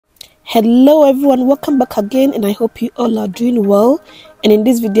Hello everyone, welcome back again, and I hope you all are doing well. And in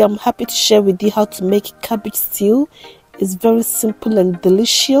this video I'm happy to share with you how to make cabbage stew. It's very simple and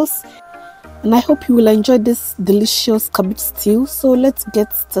delicious, and I hope you will enjoy this delicious cabbage stew. So let's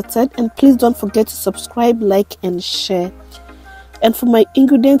get started, and please don't forget to subscribe, like and share. And for my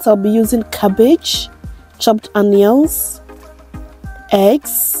ingredients, I'll be using cabbage, chopped onions,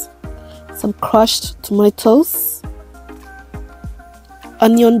 eggs, some crushed tomatoes,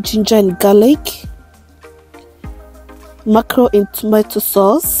 onion, ginger and garlic, mackerel in tomato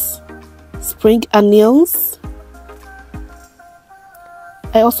sauce, spring onions.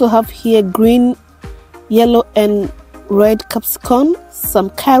 I also have here green, yellow and red capsicum,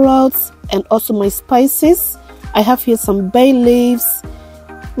 some carrots, and also my spices. I have here some bay leaves,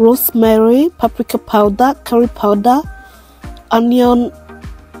 rosemary, paprika powder, curry powder, onion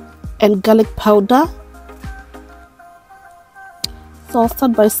and garlic powder. So I'll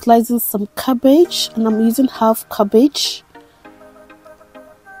start by slicing some cabbage, and I'm using half cabbage.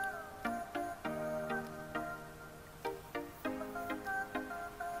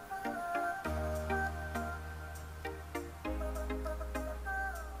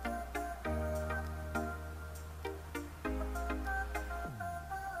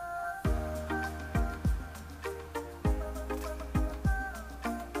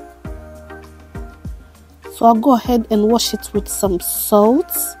 So I'll go ahead and wash it with some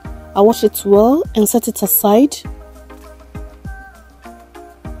salt. I'll wash it well and set it aside.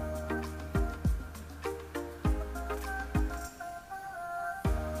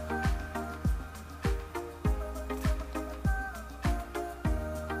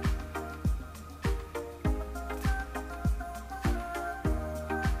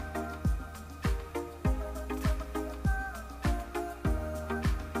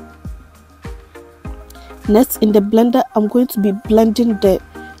 Next, in the blender, I'm going to be blending the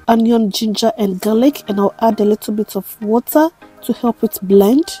onion, ginger and garlic, and I'll add a little bit of water to help it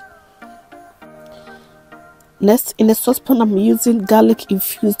blend. Next, in a saucepan, I'm using garlic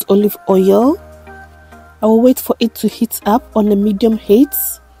infused olive oil. I will wait for it to heat up on a medium heat.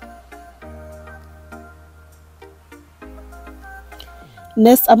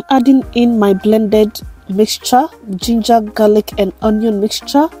 Next, I'm adding in my blended mixture, ginger, garlic and onion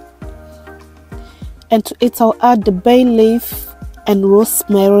mixture. And to it, I'll add the bay leaf and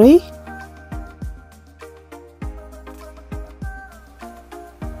rosemary.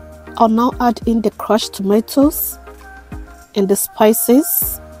 I'll now add in the crushed tomatoes and the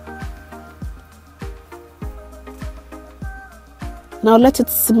spices. Now let it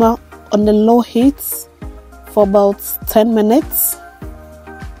simmer on a low heat for about 10 minutes.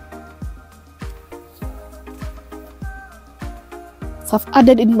 So I've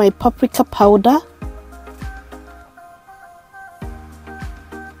added in my paprika powder.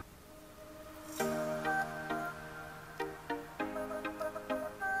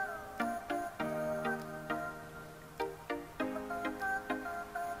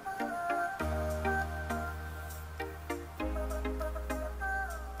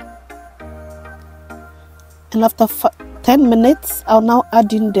 And after 10 minutes, I'll now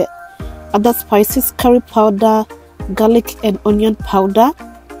add in the other spices, curry powder, garlic and onion powder.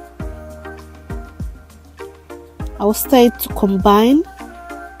 I'll stir it to combine.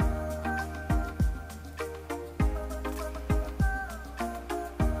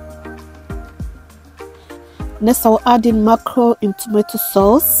 Next, I'll add in mackerel in tomato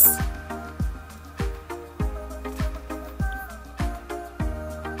sauce.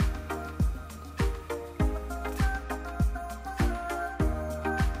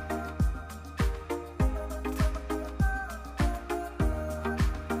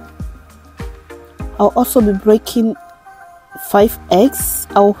 I'll also be breaking 5 eggs.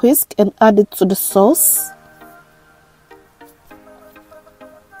 I'll whisk and add it to the sauce.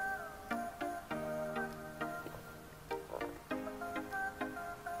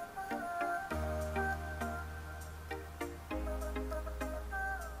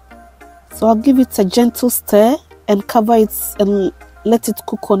 So I'll give it a gentle stir and cover it and let it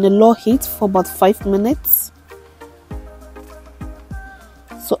cook on a low heat for about 5 minutes.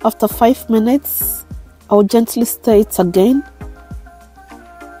 So after 5 minutes, I'll gently stir it again.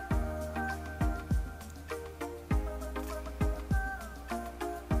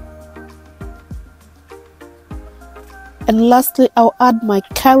 And lastly, I'll add my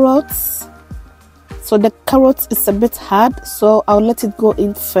carrots. So the carrots is a bit hard, so I'll let it go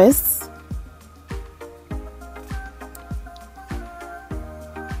in first.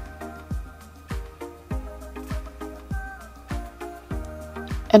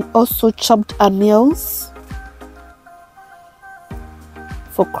 and also chopped onions.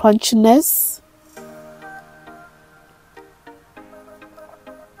 for crunchiness.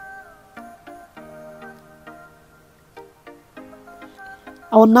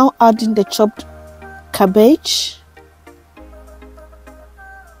 I will now add in the chopped cabbage.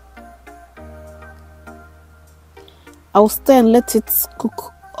 I will stir and let it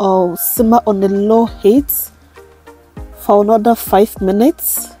cook or simmer on a low heat for another 5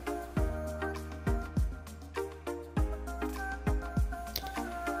 minutes.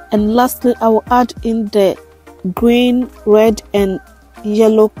 And lastly, I will add in the green, red and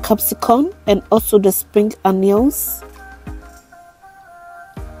yellow capsicum and also the spring onions.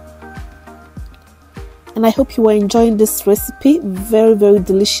 And I hope you are enjoying this recipe. Very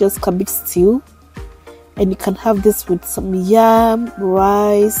delicious cabbage stew. And you can have this with some yam,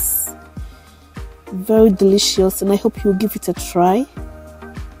 rice. Very delicious, and I hope you will give it a try.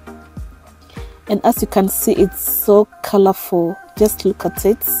 And as you can see, it's so colorful. Just look at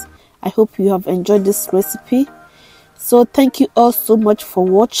it. I hope you have enjoyed this recipe. So thank you all so much for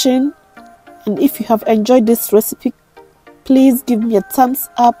watching. And if you have enjoyed this recipe, please give me a thumbs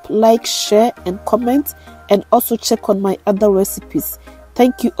up, like, share and comment, and also check on my other recipes.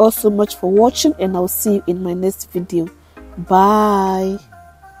 Thank you all so much for watching, and I'll see you in my next video. Bye.